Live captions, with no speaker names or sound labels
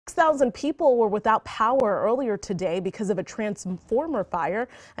6,000 people were without power earlier today because of a transformer fire,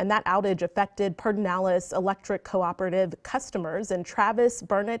 and that outage affected Pedernales Electric Cooperative customers in Travis,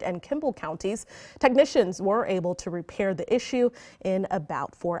 Burnett, and Kimball counties. Technicians were able to repair the issue in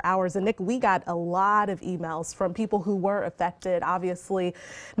about 4 hours. And Nick, we got a lot of emails from people who were affected. Obviously,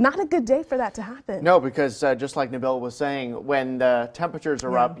 not a good day for that to happen. No, because just like Nabil was saying, when the temperatures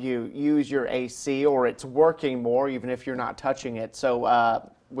are up, you use your AC or it's working more even if you're not touching it.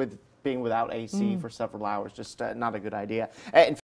 So with being without AC for several hours, just not a good idea.